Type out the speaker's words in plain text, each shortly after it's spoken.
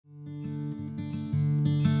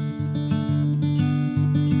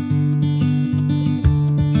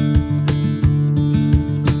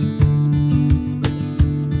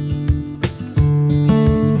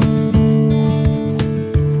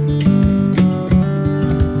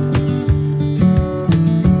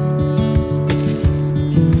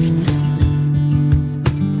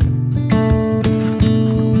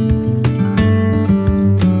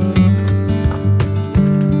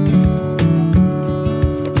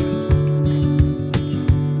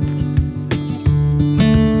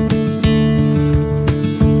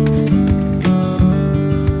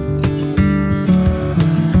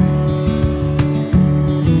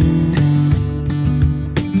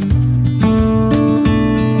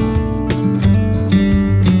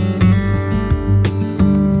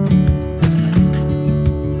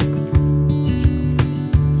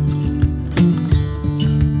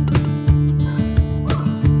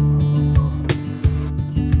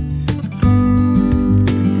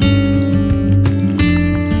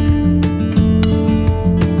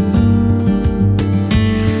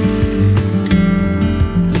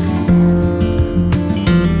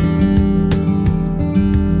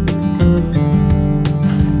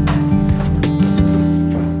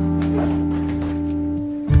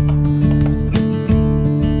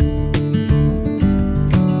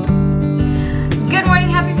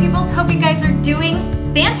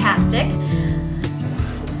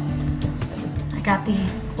I got the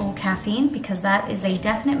old caffeine because that is a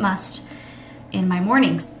definite must in my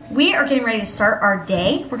mornings. We are getting ready to start our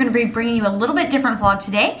day. We're gonna be bringing you a little bit different vlog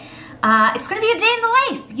today. It's gonna be a day in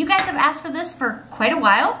the life. You guys have asked for this for quite a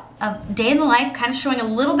while. A day in the life, kind of showing a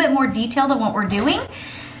little bit more detail on what we're doing.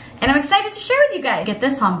 And I'm excited to share with you guys. Get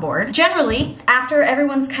this on board. Generally, after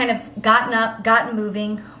everyone's kind of gotten up, gotten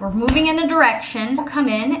moving, we're moving in a direction, we'll come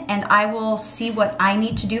in and I will see what I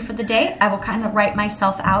need to do for the day. I will kind of write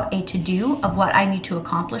myself out a to-do of what I need to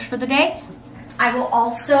accomplish for the day. I will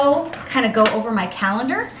also kind of go over my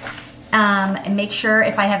calendar and make sure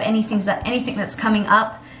if I have anything that's coming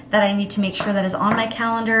up that I need to make sure that is on my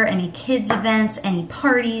calendar, any kids events, any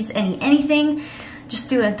parties, anything. Just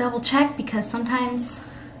do a double check because sometimes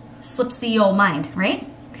slips the old mind, right?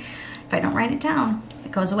 If I don't write it down,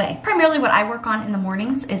 it goes away. Primarily what I work on in the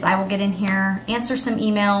mornings is I will get in here, answer some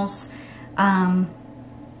emails,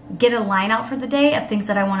 get a line out for the day of things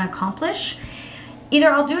that I want to accomplish.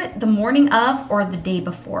 Either I'll do it the morning of or the day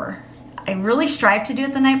before. I really strive to do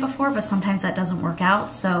it the night before, but sometimes that doesn't work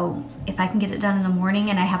out. So if I can get it done in the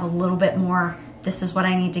morning and I have a little bit more, this is what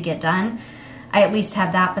I need to get done, I at least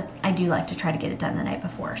have that, but I do like to try to get it done the night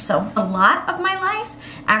before. So a lot of my life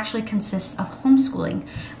actually consists of homeschooling,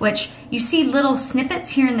 which you see little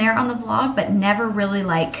snippets here and there on the vlog, but never really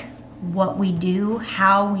like what we do,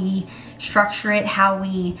 how we structure it, how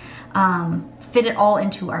we fit it all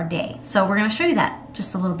into our day. So we're gonna show you that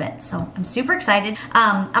just a little bit. So I'm super excited.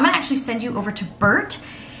 I'm gonna actually send you over to Bert.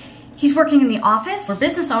 He's working in the office. We're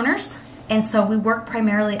business owners, and so we work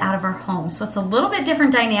primarily out of our home. So it's a little bit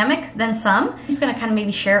different dynamic than some. He's gonna kind of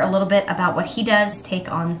maybe share a little bit about what he does, take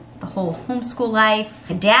on the whole homeschool life.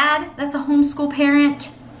 A dad that's a homeschool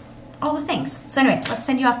parent, all the things. So anyway, let's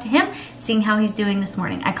send you off to him, seeing how he's doing this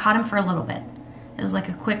morning. I caught him for a little bit. It was like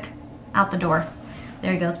a quick out the door.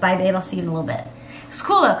 There he goes. Bye, babe. I'll see you in a little bit. It's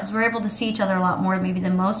cool though, because we're able to see each other a lot more maybe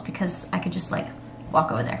than most because I could just like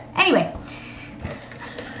walk over there. Anyway.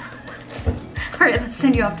 All right, let's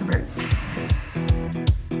send you off to Bert.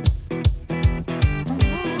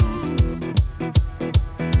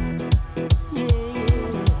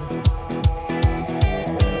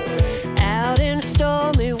 Out in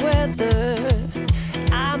stormy weather,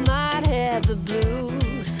 I might have the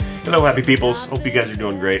blues. Hello, happy peoples. Hope you guys are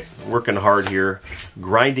doing great. Working hard here,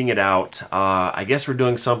 grinding it out. I guess we're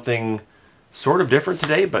doing something sort of different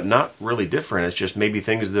today, but not really different. It's just maybe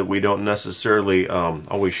things that we don't necessarily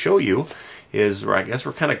always show you. I guess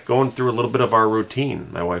we're kind of going through a little bit of our routine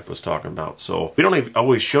my wife was talking about. So we don't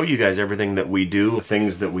always show you guys everything that we do,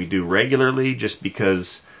 things that we do regularly, just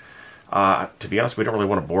because, to be honest, we don't really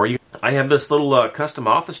want to bore you. I have this little custom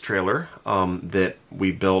office trailer that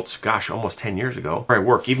we built, gosh, almost 10 years ago. Where I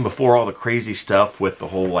work, even before all the crazy stuff with the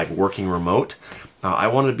whole like working remote. I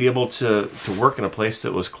wanted to be able to work in a place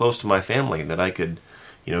that was close to my family, that I could,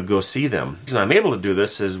 you know, go see them. The reason I'm able to do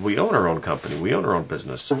this is we own our own company, we own our own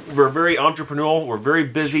business. We're very entrepreneurial, we're very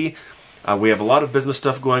busy. We have a lot of business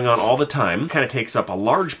stuff going on all the time. It kind of takes up a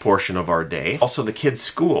large portion of our day. Also, the kids'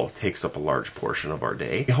 school takes up a large portion of our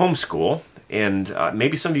day. We homeschool. And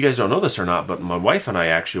maybe some of you guys don't know this or not, but my wife and I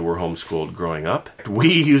actually were homeschooled growing up.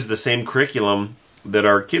 We use the same curriculum that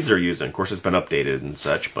our kids are using. Of course, it's been updated and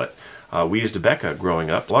such, but we used Abeka growing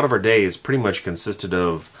up. A lot of our days pretty much consisted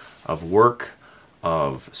of work,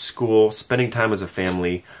 of school, spending time as a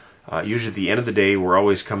family. Usually at the end of the day, we're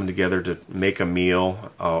always coming together to make a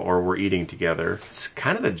meal or we're eating together. It's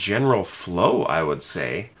kind of the general flow, I would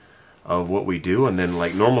say, of what we do. And then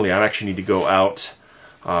like normally I'd actually need to go out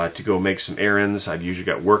to go make some errands. I've usually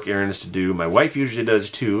got work errands to do. My wife usually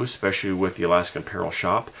does too, especially with the Alaskan Apparel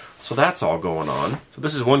shop. So that's all going on. So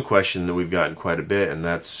this is one question that we've gotten quite a bit, and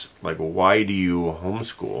that's like, well, why do you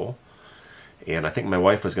homeschool? And I think my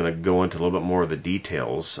wife was going to go into a little bit more of the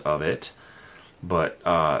details of it. But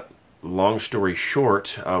long story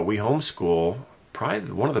short, we homeschool.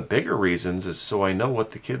 Probably one of the bigger reasons is so I know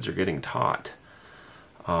what the kids are getting taught.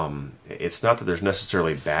 It's not that there's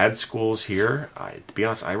necessarily bad schools here. To be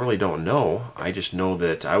honest, I really don't know. I just know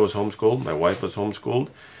that I was homeschooled, my wife was homeschooled,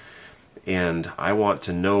 and I want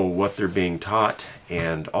to know what they're being taught.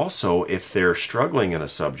 And also, if they're struggling in a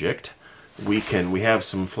subject, we have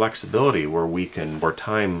some flexibility where we can more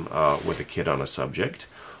time with a kid on a subject.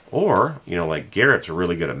 Or, you know, like Garrett's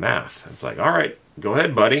really good at math. It's like, all right, go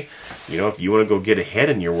ahead, buddy. You know, if you want to go get ahead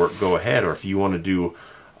in your work, go ahead. Or if you want to do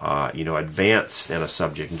you know, advance in a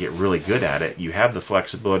subject and get really good at it, you have the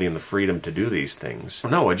flexibility and the freedom to do these things.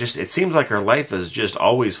 No, it seems like our life is just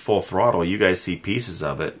always full throttle. You guys see pieces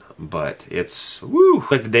of it, but it's, woo,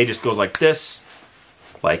 like the day just goes like this,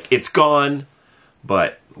 like it's gone,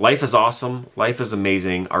 but life is awesome. Life is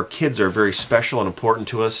amazing. Our kids are very special and important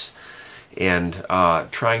to us. and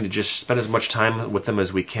trying to just spend as much time with them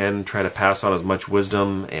as we can, try to pass on as much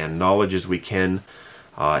wisdom and knowledge as we can,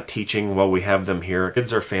 teaching while we have them here.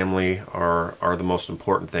 Kids, our family, are the most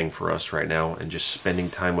important thing for us right now, and just spending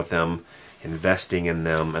time with them, investing in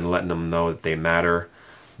them, and letting them know that they matter.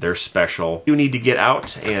 They're special. You need to get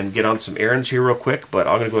out and get on some errands here real quick, but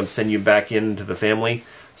I'm going to go and send you back into the family,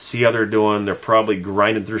 see how they're doing. They're probably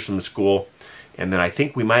grinding through some school, and then I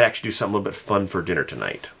think we might actually do something a little bit fun for dinner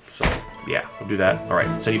tonight. So, yeah, we'll do that. All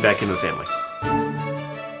right, send you back into the family.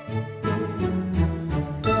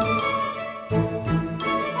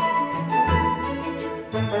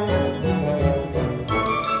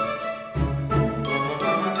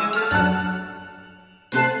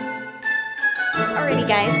 Alrighty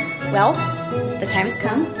guys, well, the time has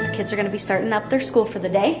come. The kids are going to be starting up their school for the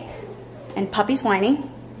day. And Puppy's whining.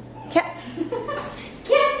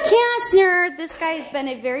 Kastner, this guy has been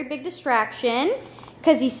a very big distraction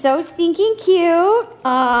because he's so stinking cute.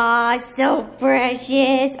 Aw, so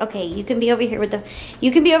precious. Okay, you can be over here with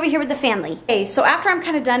the family. Okay, so after I'm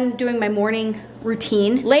kind of done doing my morning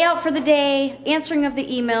routine, layout for the day, answering of the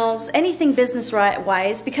emails, anything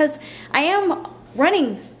business-wise, because I am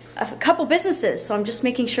running a couple businesses, so I'm just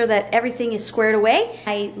making sure that everything is squared away.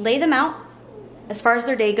 I lay them out as far as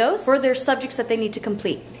their day goes, for their subjects that they need to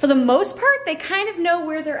complete. For the most part, they kind of know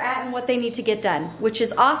where they're at and what they need to get done, which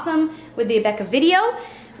is awesome with the Abeka video,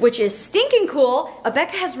 which is stinking cool. Abeka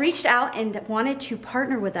has reached out and wanted to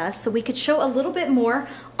partner with us so we could show a little bit more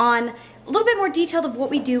detailed of what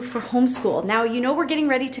we do for homeschool. Now, you know we're getting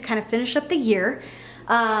ready to kind of finish up the year,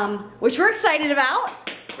 which we're excited about,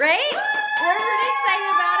 right? We're pretty excited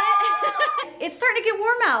about it. It's starting to get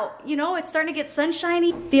warm out, you know, it's starting to get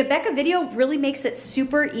sunshiny. The Abeka video really makes it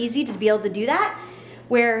super easy to be able to do that,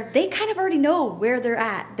 where they kind of already know where they're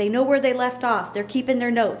at. They know where they left off. They're keeping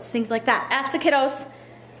their notes, things like that. Ask the kiddos,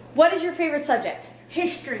 what is your favorite subject?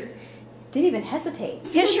 History. Didn't even hesitate.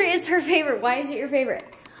 History is her favorite. Why is it your favorite?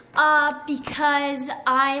 Because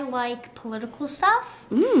I like political stuff,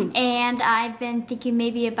 and I've been thinking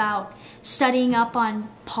maybe about studying up on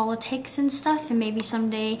politics and stuff, and maybe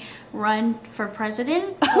someday run for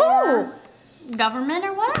president or government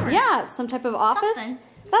or whatever. Yeah, some type of office. Something.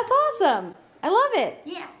 That's awesome. I love it.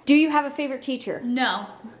 Yeah. Do you have a favorite teacher? No.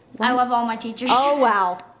 I love all my teachers. Oh,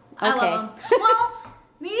 wow. Okay. I love them. Well,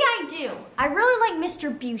 maybe I do. I really like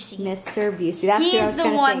Mr. Busey. Mr. Busey. That's He what I is was the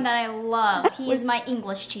gonna one think. that I love. He is my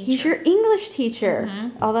English teacher. He's your English teacher.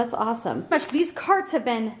 Oh, that's awesome. These carts have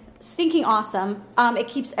been stinking awesome. It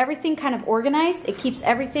keeps everything kind of organized. It keeps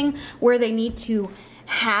everything where they need to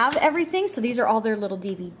have everything. So these are all their little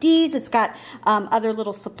DVDs. It's got other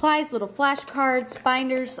little supplies, little flashcards,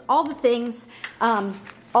 binders, all the things.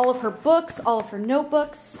 All of her books, all of her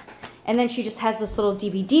notebooks. And then she just has this little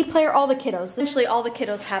DVD player, all the kiddos. Essentially, all the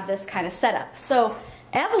kiddos have this kind of setup. So,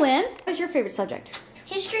 Evelyn, what is your favorite subject?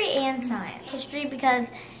 History and science. History because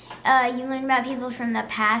you learn about people from the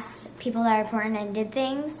past, people that are important and did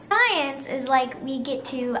things. Science is like we get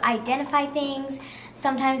to identify things.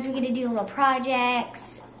 Sometimes we get to do little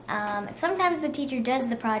projects. Sometimes the teacher does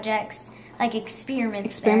the projects, like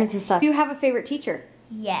experiments. Experiments and stuff. Do you have a favorite teacher?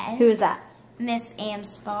 Yes. Who is that? Miss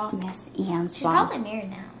Amspaw. Miss Amspaw. She's probably married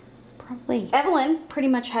now. Probably. Evelyn pretty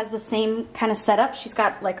much has the same kind of setup. She's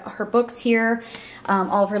got like her books here,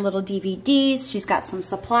 all of her little DVDs. She's got some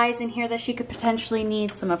supplies in here that she could potentially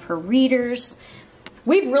need, some of her readers.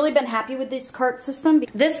 We've really been happy with this cart system.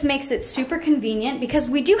 This makes it super convenient because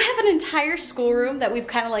we do have an entire schoolroom that we've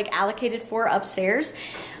kind of like allocated for upstairs,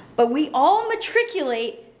 but we all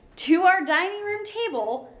matriculate to our dining room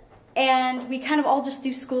table and we kind of all just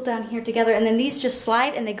do school down here together, and then these just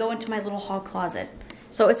slide and they go into my little hall closet.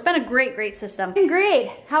 So it's been a great, great system.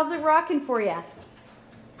 Great. How's it rocking for you?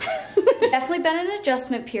 Definitely been an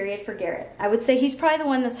adjustment period for Garrett. I would say he's probably the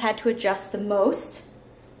one that's had to adjust the most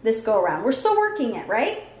this go around. We're still working it,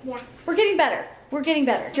 right? Yeah. We're getting better. We're getting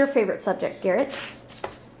better. What's your favorite subject, Garrett?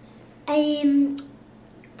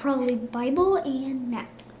 Probably Bible and math.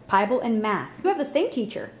 Bible and math. You have the same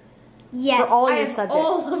teacher. Yes. For all I your have subjects.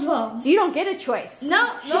 all of them. So you don't get a choice.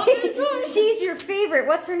 No, don't get a choice. She's your favorite.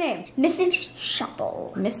 What's her name? Mrs.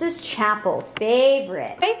 Chapel. Mrs. Chapel,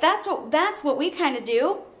 favorite. Right, that's what we kind of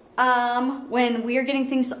do when we are getting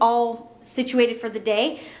things all situated for the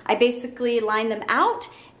day. I basically line them out,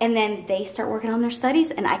 and then they start working on their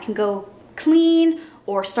studies, and I can go clean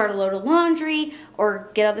or start a load of laundry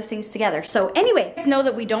or get other things together. So anyway, just know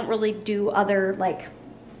that we don't really do other like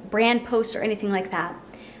brand posts or anything like that.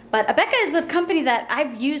 But Abeka is a company that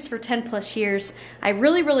I've used for 10 plus years. I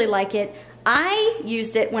really, really like it. I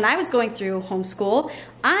used it when I was going through homeschool.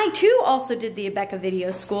 I too also did the Abeka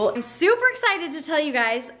Video School. I'm super excited to tell you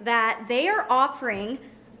guys that they are offering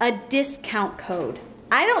a discount code.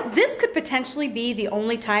 This could potentially be the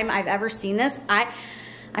only time I've ever seen this.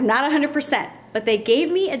 I'm not 100%, but they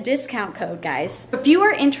gave me a discount code, guys. If you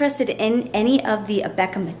are interested in any of the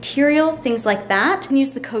Abeka material, things like that, you can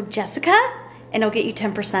use the code Jessica and it'll get you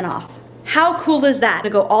 10% off. How cool is that? To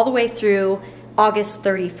go all the way through August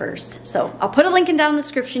 31st. So I'll put a link in down in the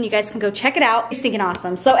description. You guys can go check it out. It's stinking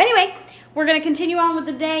awesome. So anyway, we're gonna continue on with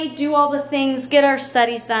the day, do all the things, get our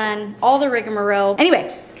studies done, all the rigmarole.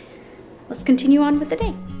 Anyway, let's continue on with the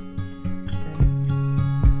day.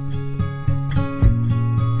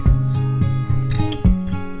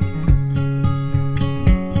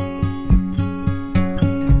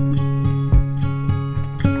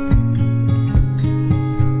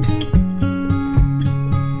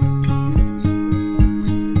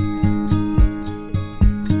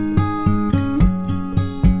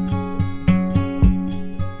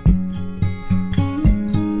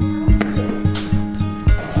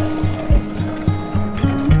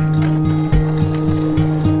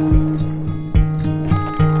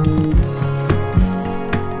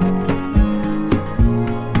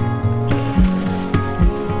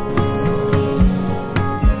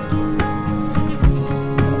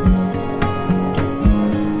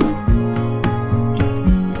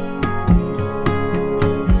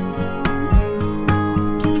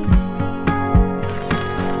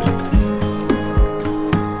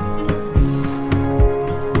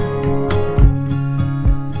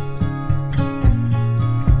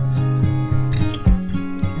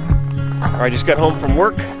 I just got home from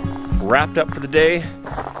work, wrapped up for the day,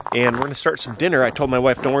 and we're gonna start some dinner. I told my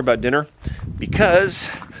wife, don't worry about dinner, because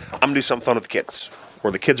I'm gonna do something fun with the kids.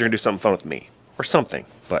 Or the kids are gonna do something fun with me. Or something.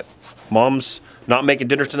 But Mom's not making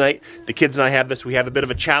dinner tonight. The kids and I have this. We have a bit of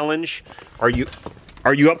a challenge. Are you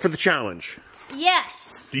up for the challenge?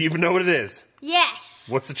 Yes. Do you even know what it is? Yes.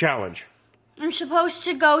 What's the challenge? I'm supposed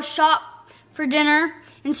to go shop for dinner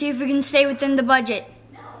and see if we can stay within the budget.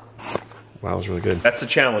 Wow, that was really good. That's the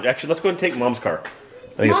challenge. Actually, let's go ahead and take Mom's car.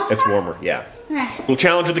 I think it's warmer, yeah. We'll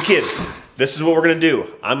challenge with the kids. This is what we're gonna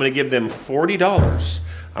do. I'm gonna give them $40.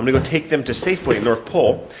 I'm gonna go take them to Safeway at North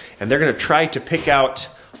Pole, and they're gonna try to pick out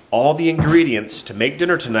all the ingredients to make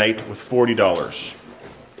dinner tonight with $40.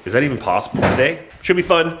 Is that even possible today? Should be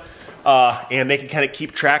fun. And they can kind of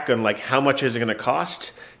keep track on like how much is it gonna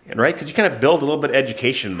cost. And right, because you kind of build a little bit of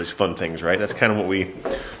education in these fun things, right? That's kind of what we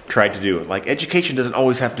tried to do. Like education doesn't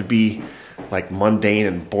always have to be like mundane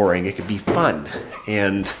and boring. It could be fun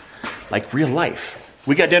and like real life.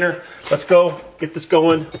 We got dinner. Let's go get this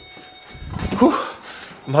going. Whew.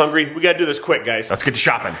 I'm hungry. We got to do this quick, guys. Let's get to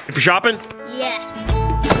shopping. If you're shopping? Yes.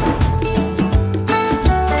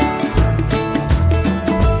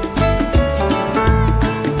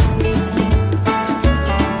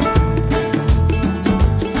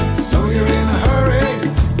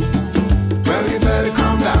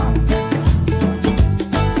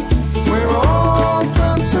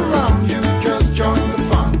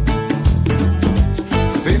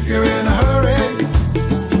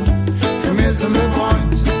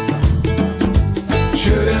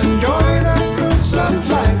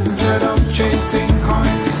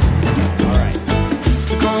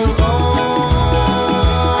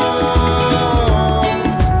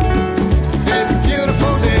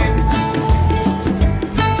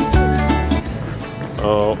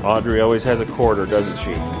 Audrey always has a quarter, doesn't she?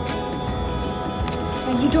 You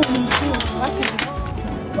don't need to.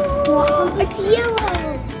 Well, it's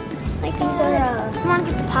yellow. Like soda. You want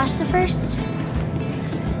to get the pasta first?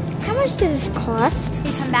 How much does this cost?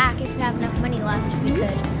 We come back if we have enough money left. We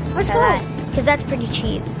could. Let's go. Because that's pretty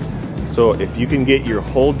cheap. So if you can get your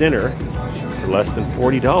whole dinner for less than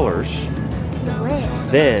 $40,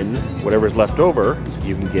 then whatever's left over,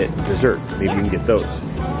 you can get dessert. Maybe you can get those.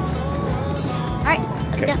 All right.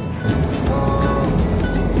 Okay. Yeah.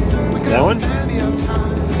 That one?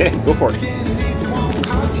 Okay, go for it.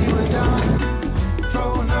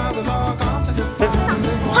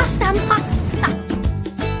 Pasta.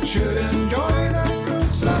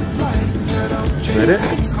 Is that it?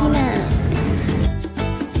 60 minutes.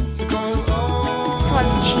 This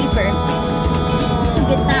one's cheaper. You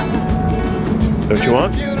get that one. Is that what you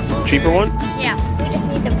want? Cheaper one? Yeah. We just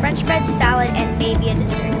need the French bread, salad, and maybe a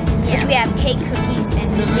dessert. Which we have cake, cookies,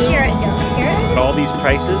 and here. All these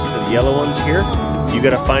prices, the yellow ones here, you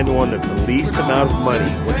gotta find the one that's the least amount of money.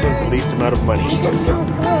 Which one's the least amount of money?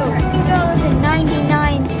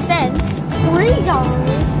 $2.99.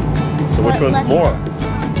 $3. So which one's more?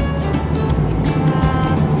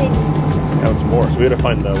 counts more. So we gotta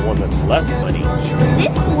find the one that's less money.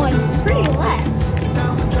 This one's pretty less.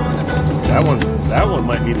 That one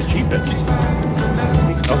might be the cheapest.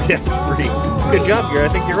 Oh yeah, it's free. Good job, Gary. I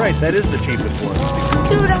think you're right. That is the cheapest one.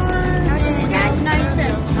 $2. That's 9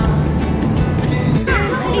 cents.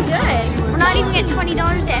 That's pretty good. We're not even at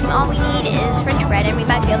 $20 and all we need is French bread and we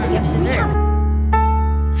might be able to get dessert.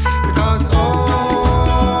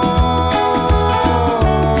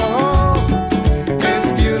 Because it's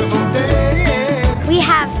a beautiful day. We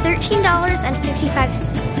have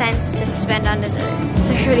 $13.55 to spend on dessert. It's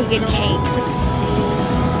a pretty good cake.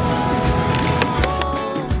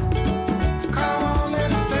 Come on,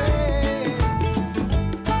 let's play.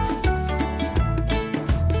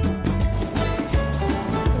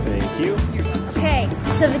 Thank you. Okay,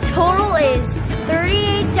 so the total is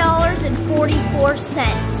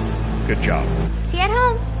 $38.44. Good job. See you at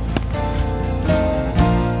home.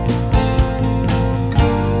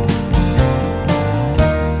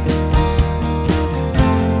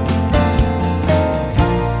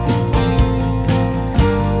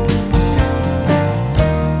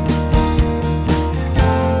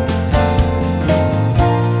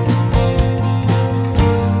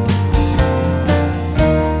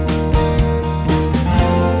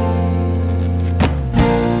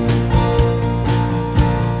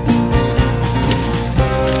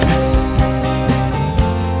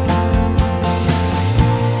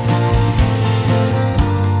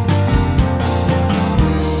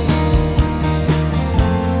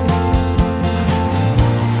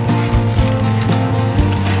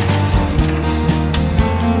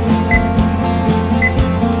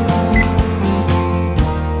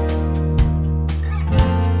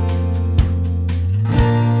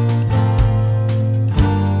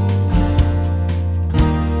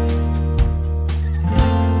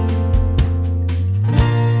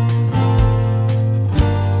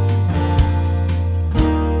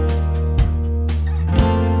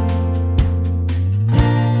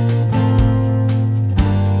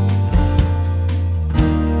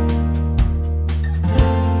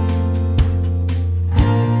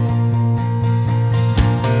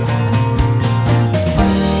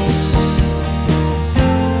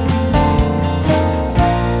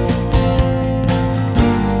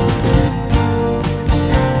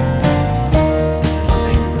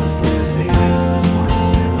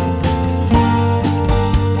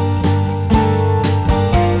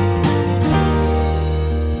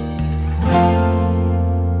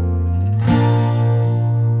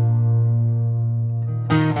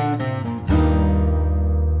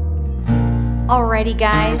 Alrighty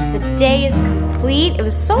guys, the day is complete. It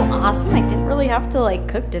was so awesome. I didn't really have to like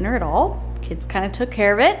cook dinner at all. Kids kind of took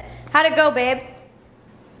care of it. How'd it go, babe?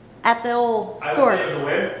 At the old store. I would say it was a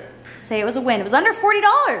win. Say it was a win. It was under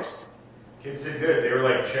 $40. Kids did good. They were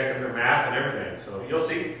like checking their math and everything. So you'll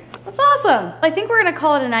see. That's awesome. I think we're gonna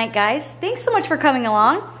call it a night, guys. Thanks so much for coming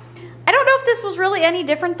along. I don't know if this was really any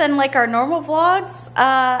different than like our normal vlogs.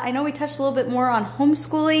 I know we touched a little bit more on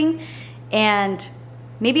homeschooling and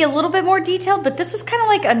maybe a little bit more detailed, but this is kind of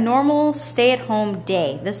like a normal stay-at-home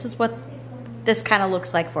day. This is what this kind of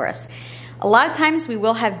looks like for us. A lot of times we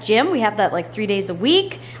will have gym. We have that like 3 days a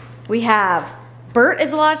week. We have Bert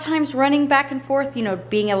is a lot of times running back and forth, you know,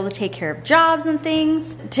 being able to take care of jobs and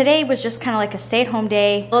things. Today was just kind of like a stay-at-home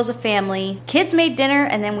day as a family. Kids made dinner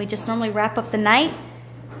and then we just normally wrap up the night.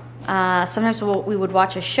 Sometimes we would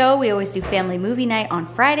watch a show. We always do family movie night on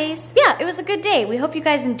Fridays. Yeah, it was a good day. We hope you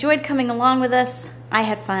guys enjoyed coming along with us. I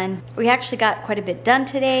had fun. We actually got quite a bit done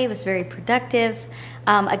today. It was very productive.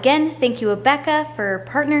 Again, thank you, Abeka, for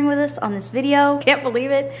partnering with us on this video. Can't believe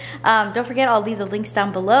it. Don't forget, I'll leave the links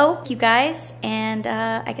down below. Thank you guys, and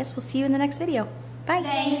I guess we'll see you in the next video. Bye.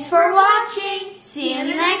 Thanks for watching. See you in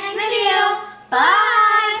the next video.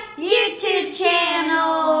 Bye. YouTube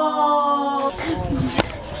channel.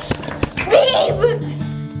 Babe!